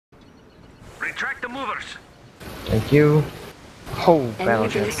Track the movers. Thank you. Oh, Enemy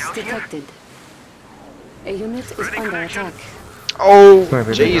battleship. base detected. A unit is Ready under connection. attack. Oh, Where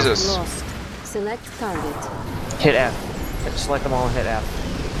we Jesus. Lost. Select target. Hit F. Select them all and hit F.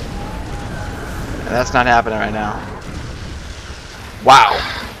 That's not happening right now. Wow.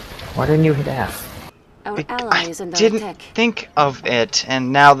 Why didn't you hit F? Our ally is I under didn't attack. think of it,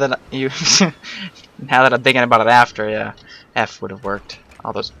 and now that you, now that I'm thinking about it after, yeah, F would have worked.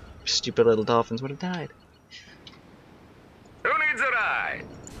 All those stupid little dolphins would have died. Who needs a ride?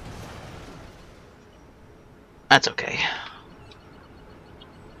 That's okay.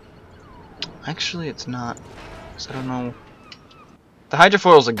 Actually, it's not. 'Cause I don't know. The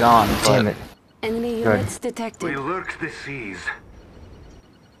hydrofoils are gone, but Damn it. Enemy Good. units detected. We lurk the seas.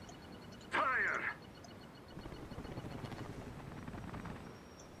 Fire!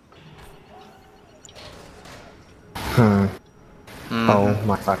 Oh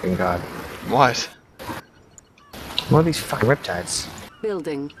my fucking god. What? What are these fucking riptides?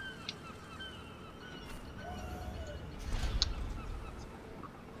 Building.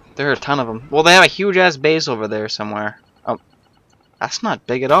 There are a ton of them. Well, they have a huge ass base over there somewhere. Oh, that's not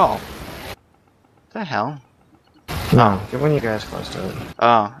big at all. What the hell? No, get when you guys close to it.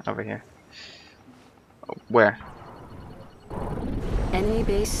 Oh, over here. Oh, where? Enemy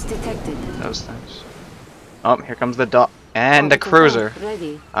base detected. Those things. Oh, here comes the dock and the Orbital cruiser. tank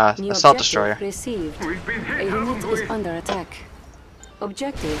ready. New Assault objective destroyer. Received. We've been A hit, unit haven't we? is under attack.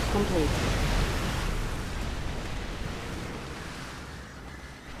 Objective complete.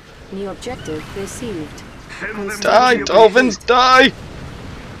 New objective received. Send them Die, to the dolphins, die!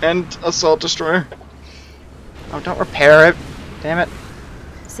 And assault destroyer. Oh, don't repair it. Damn it.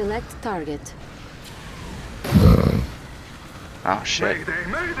 Select target. Oh, shit. Mayday,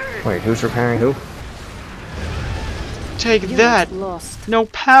 mayday! Wait, who's repairing who? Take Unit that! lost. No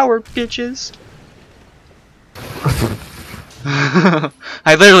power, bitches!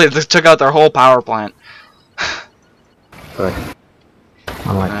 I literally just took out their whole power plant. Good.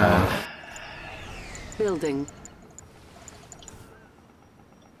 I like that. Building.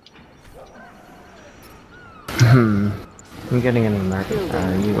 I'm getting an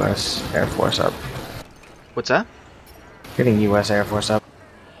American, U.S. Air Force up. What's that? Getting U.S. Air Force up.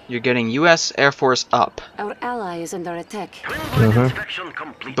 You're getting U.S. Air Force up, Our ally is under attack. Inspection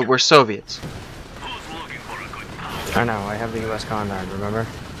complete. but we're Soviets. Who's looking for a good pound? I know, I have the U.S. Conrad, remember?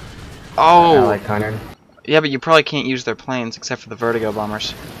 Oh! Allied Conrad. Yeah, but you probably can't use their planes except for the Vertigo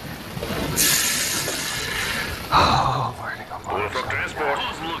bombers. Oh, where to go? For transport.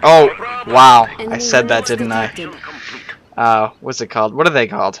 Oh, wow. I Enemy said that, units didn't I? detected. Complete. What's it called? What are they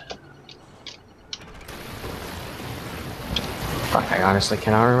called? Fuck, I honestly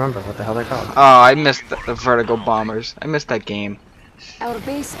cannot remember what the hell they're called. Oh, I missed the Vertigo bombers. I missed that game. Our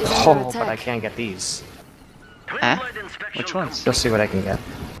base is under Oh, attack. but I can't get these. Eh? Which ones? Let's see what I can get.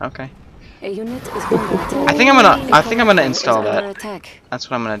 Okay. A unit is under attack. I think I'm gonna install Is under that. attack. That's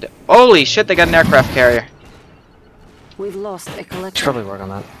what I'm gonna do. Holy shit, they got an aircraft carrier. We've lost a Should collector. probably work on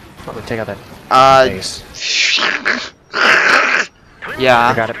that. Probably take out that base. Yeah.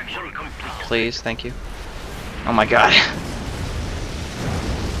 I got it. Please, thank you. Oh my god.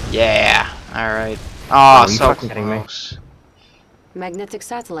 Yeah. Alright. Oh, Are you so fucking kidding me? close. Magnetic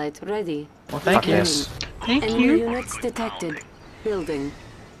satellite ready. Well, thank Fuck you. yes. Thank Enemy you. units detected. Building.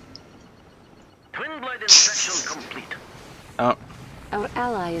 Twin blade inspection complete. Oh, Our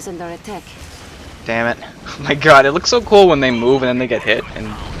ally is under attack. damn it. Oh my god, it looks so cool when they move and then they get hit and...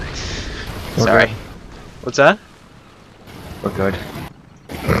 We're Sorry. good. What's that? We're good.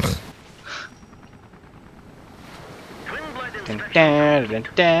 Twin blade Dun, inspection. dun, dun,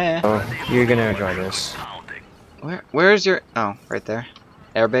 dun. Oh, you're gonna enjoy this. Pounding. Where's your... Oh, right there.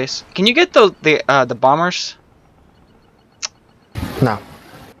 Airbase. Can you get the bombers? No.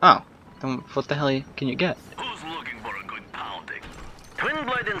 Oh. Then what the hell can you get? Who's looking for a good pounding? Twin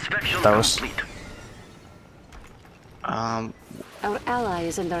blade inspection Those. complete. Um, Our ally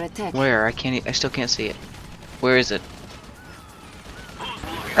is under attack. where? I still can't see it. Where is it?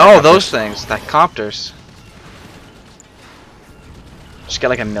 Oh, those things. That copters. Just get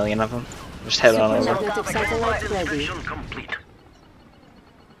like a million of them. Just head on over. Magnetic satellite ready. Inspection complete.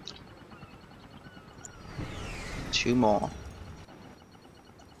 2 more.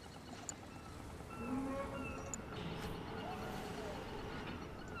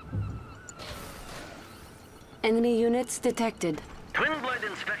 Enemy units detected. Twin blade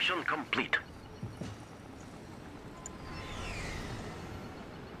inspection complete.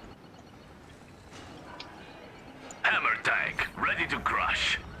 Hammer tank ready to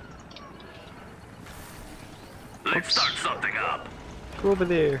crush. Let's start something up. Go over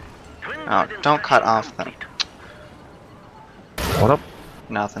there. Twin Oh, don't cut off them. What up?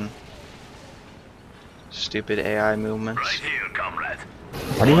 Nothing. Stupid AI movements. Right here, comrade.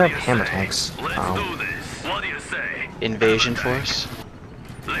 Why do you What have hammer tanks? Let's Oh, do this. What do you say? Invasion Hammer tank. force.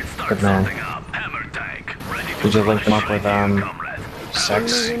 Let's start Good man. something up. Hammer tank. Ready to Did you link them up crush. with, Right here, comrade.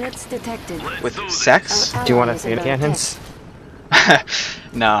 sex? Enemy units detected. Let's With do this. sex? Our Do you want to allies feed under attack. cannons?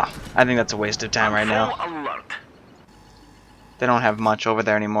 No, I think that's a waste of time right now. Full alert. They don't have much over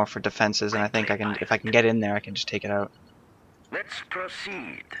there anymore for defenses, and I think I can, if I can get in there, I can just take it out. Let's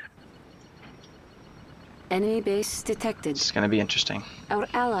proceed. Enemy base detected. It's gonna be interesting. Our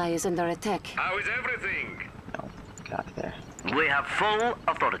ally is under attack. How is everything? No, get out of there. We have full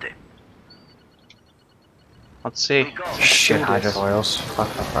authority. Let's see. We go. Shit, Do this. hydrofoils.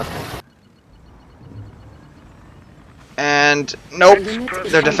 Fuck. And nope, Our unit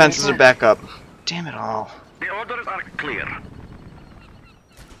is their under defenses are attack. back up. Damn it all. The orders are clear.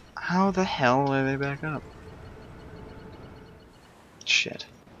 How the hell are they back up? Shit.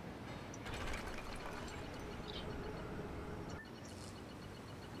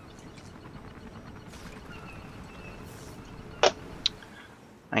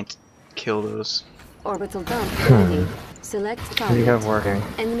 I need to kill those. Orbital dump ready. Select What do you have target. working?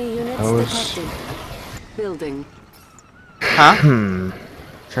 Enemy units Those- detected. Building. Huh?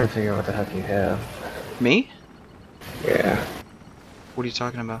 Trying to figure out what the heck you have. Me? Yeah. What are you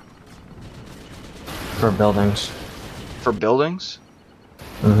talking about? For buildings. For buildings?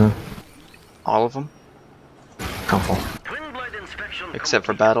 Mm-hmm. All of them? Helpful. Twin blade inspection. Except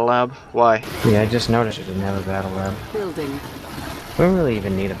for Battle Lab? Why? Yeah, I just noticed you didn't have a battle lab. Building. We don't really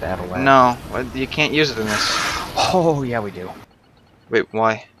even need a battle lab. No, you can't use it in this. Oh, yeah, we do. Wait,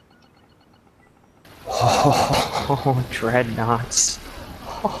 why? Oh, dreadnoughts.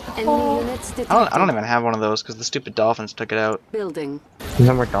 Enemy units detected. I don't even have one of those because the stupid dolphins took it out. Building.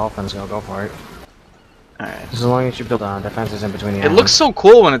 No more dolphins, go for it. Alright. As long as you build on defenses in between the It looks so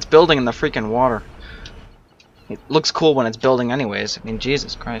cool when it's building in the freaking water. It looks cool when it's building anyways. I mean,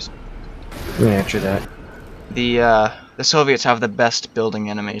 Jesus Christ. Yeah, true that. The Soviets have the best building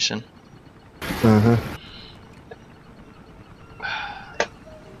animation. Mm-hmm.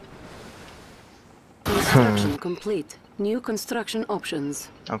 Construction complete. New construction options.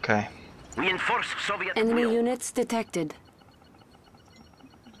 Okay. Reinforce Soviet Enemy will. units detected.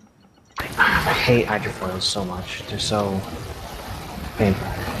 I hate hydrofoils so much. They're so painful.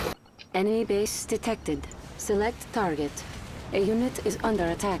 Enemy base detected. Select target. A unit is under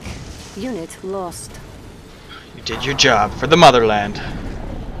attack. Unit lost. You did your job for the motherland.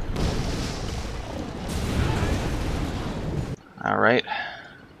 Alright.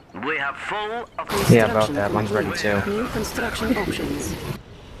 We have full authority. Construction Yeah, about that. Mine's ready complete. too. New construction options.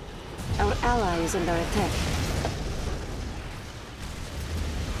 Our ally is under attack.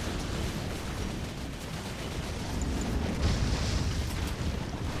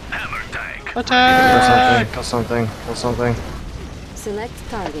 Hammer tank. Kill Attack! something. Kill something. Select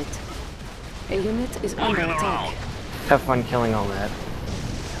target. A unit is under Moving attack. around. Have fun killing all that.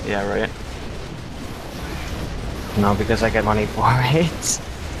 Yeah, right. No, because I get money for it.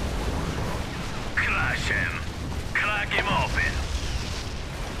 Crash him. Crack him open.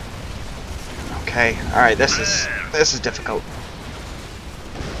 Okay. Alright, this is difficult.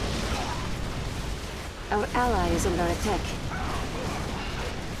 Our ally is under attack.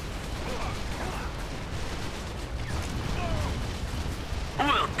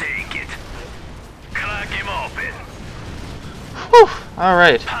 We'll take it. Crack him open. Whew!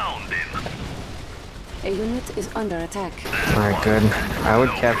 Alright. Pound him. A unit is under attack. Alright, good. I would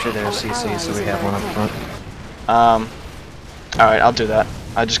capture their CC so we have one up front. Alright, I'll do that.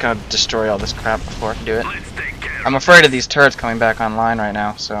 I just gotta destroy all this crap before I can do it. Let's take care. I'm afraid of these turrets coming back online right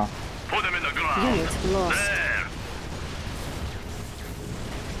now, so... Put him in the ground. Unit lost. There.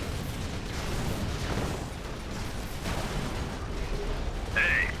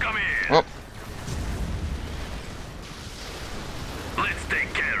 Hey, come here. Oh, Let's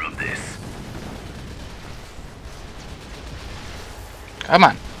take care of this. come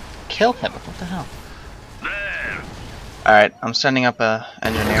on. Kill him. What the hell? There. Alright, I'm sending up a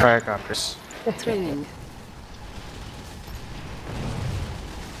engineer. Firecrackers. Training.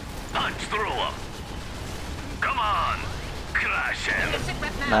 Punch through him. Come on. Crash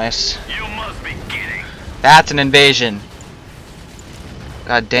him. Nice. You must be kidding. That's an invasion.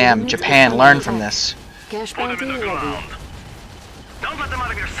 God damn, Japan, learn from this. Cash Put him bounty in the ready. ground. Don't let them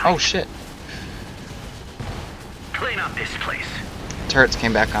out of your sight. Oh shit. Clean up this place. Turrets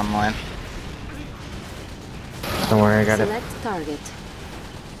came back online. Don't worry, I got it. Select target.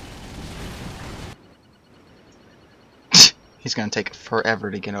 He's gonna take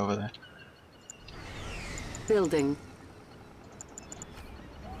forever to get over there. Building.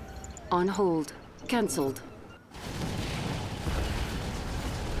 On hold. Cancelled.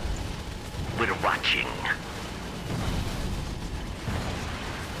 We're watching.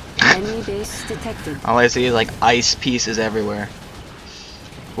 Enemy base detected. All I see is like ice pieces everywhere.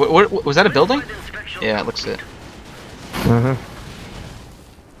 What was that? A building? Yeah, it looks it.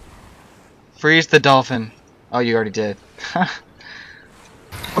 Freeze the dolphin. Oh, you already did.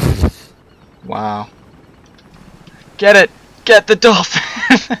 Wow. Get it! Get the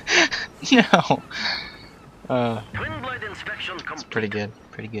dolphin! No. Twin blade inspection It's complete. pretty good.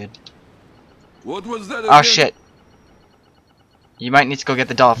 Pretty good. What was that? Oh again? shit. You might need to go get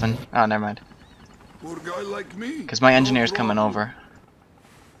the dolphin. Oh, never mind. Poor guy like me. Because my engineer's No coming problem.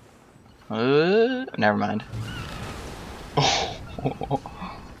 over. Never mind.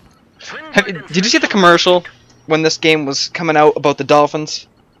 Twin Did blade you see the inspection commercial when this game was coming out about the dolphins?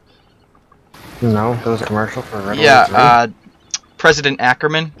 No, there was a commercial for Red Alert 3. Yeah, President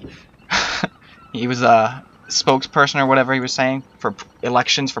Ackerman. He was a spokesperson or whatever he was saying for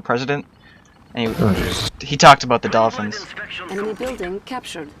elections for president. And Oh, Jesus. he talked about the Twin blade dolphins. inspection Enemy complete. building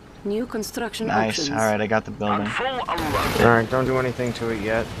captured. New construction Nice. options. Alright, I got the On building. full alert. Alright, don't do anything to it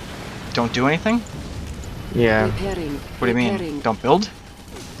yet. Don't do anything? Yeah. Repairing. What do you mean? Repairing. Don't build?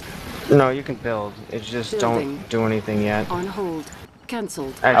 No, you can build. It's just Building. don't do anything yet. On hold.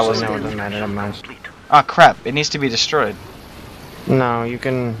 Cancelled. Actually, wasn't no, it gonna- doesn't matter. Never mind. Complete. Oh crap, it needs to be destroyed. No, you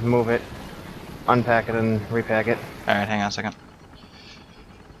can move it, unpack it, and repack it. Alright, hang on a second.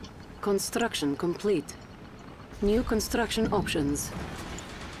 Construction complete. New construction options.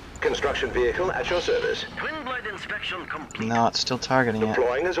 Construction vehicle at your service. Twin blade inspection complete. No, it's still targeting it.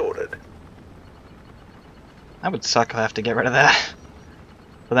 Deploying as ordered. That would suck if I have to get rid of that.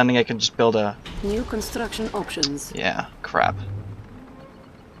 But then I can just build a... New construction options. Yeah, crap.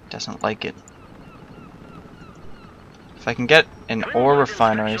 Doesn't like it. If I can get an ore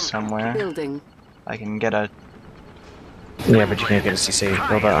refinery somewhere, Building. I can get a... Yeah, but you can't get a CC.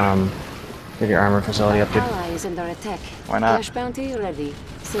 Build a, get your armor facility up, dude. Allies under attack. Why not? Flash bounty ready.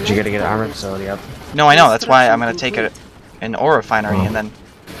 But you gotta get an armor facility up. No, I know, that's why I'm gonna Construction take an ore refinery and then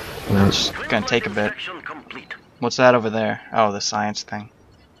No. it's just gonna take a bit. Inspection complete. What's that over there? Oh, the science thing.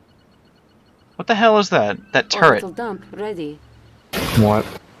 What the hell is that? That turret. Orbital dump ready. What?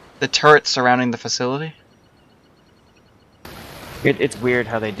 The turret surrounding the facility? It's weird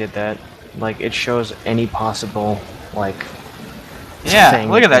how they did that. Like, it shows any possible, like... Yeah,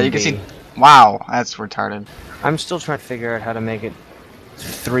 thing look at that. can You can be. see... Wow, that's retarded. I'm still trying to figure out how to make it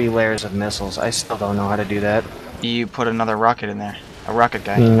 3 layers of missiles. I still don't know how to do that. You put another rocket in there. A rocket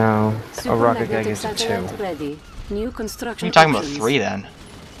guy. No. A Super rocket guy magnetic gets a 2. satellite ready. New What construction are you talking about options. 3 then?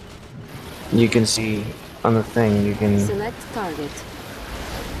 You can see on the thing, you can Select target.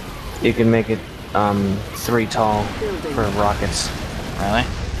 make it 3 tall Building. for rockets. Really?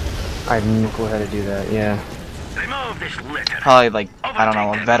 I have no clue how to do that, yeah. Remove this litter. Probably like, I don't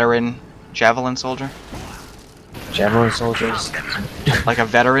know, a veteran javelin soldier? Javelin soldiers. Like a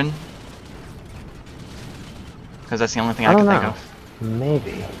veteran? Because that's the only thing I I can don't think know. of.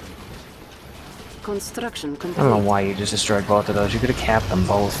 Maybe. Construction I complete. don't know why you just destroyed both of those. You could have capped them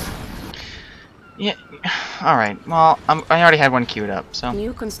both. Yeah, alright, well, I already had one queued up, so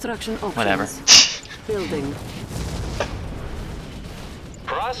New construction options. whatever. Building.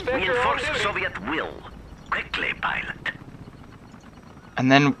 Reinforce Soviet will. Quickly, pilot.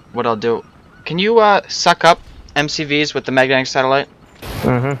 And then what I'll do, can you suck up MCVs with the magnetic satellite?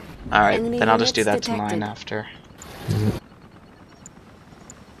 Mm-hmm. Alright, Enemy then I'll just do that units to mine detected. after.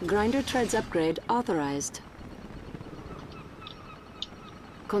 Grinder treads upgrade authorized.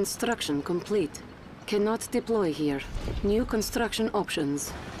 Construction complete. Cannot deploy here. New construction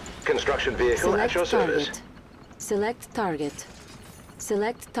options. Construction vehicle at Select your service. target. Select target.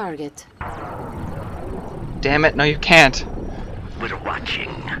 Select target. Damn it, no you can't. We're watching.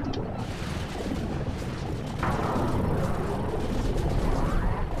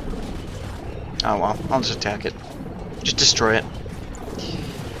 Oh well, I'll just attack it. Just destroy it.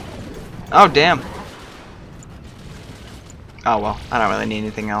 Oh damn. Oh well, I don't really need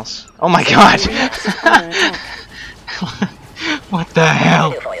anything else. Oh my god! Unit is under attack. What the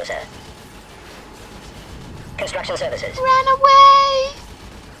hell? For you, sir. Construction services. Ran away!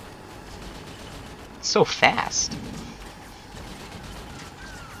 So fast.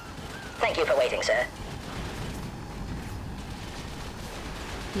 Thank you for waiting, sir.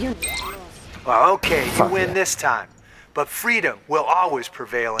 Unit. Well, okay, you Fuck win yeah. this time. But freedom will always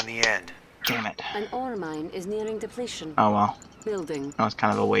prevail in the end. Damn it. An ore mine is nearing depletion. Oh well, Building. that was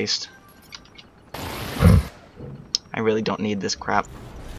kind of a waste. I really don't need this crap.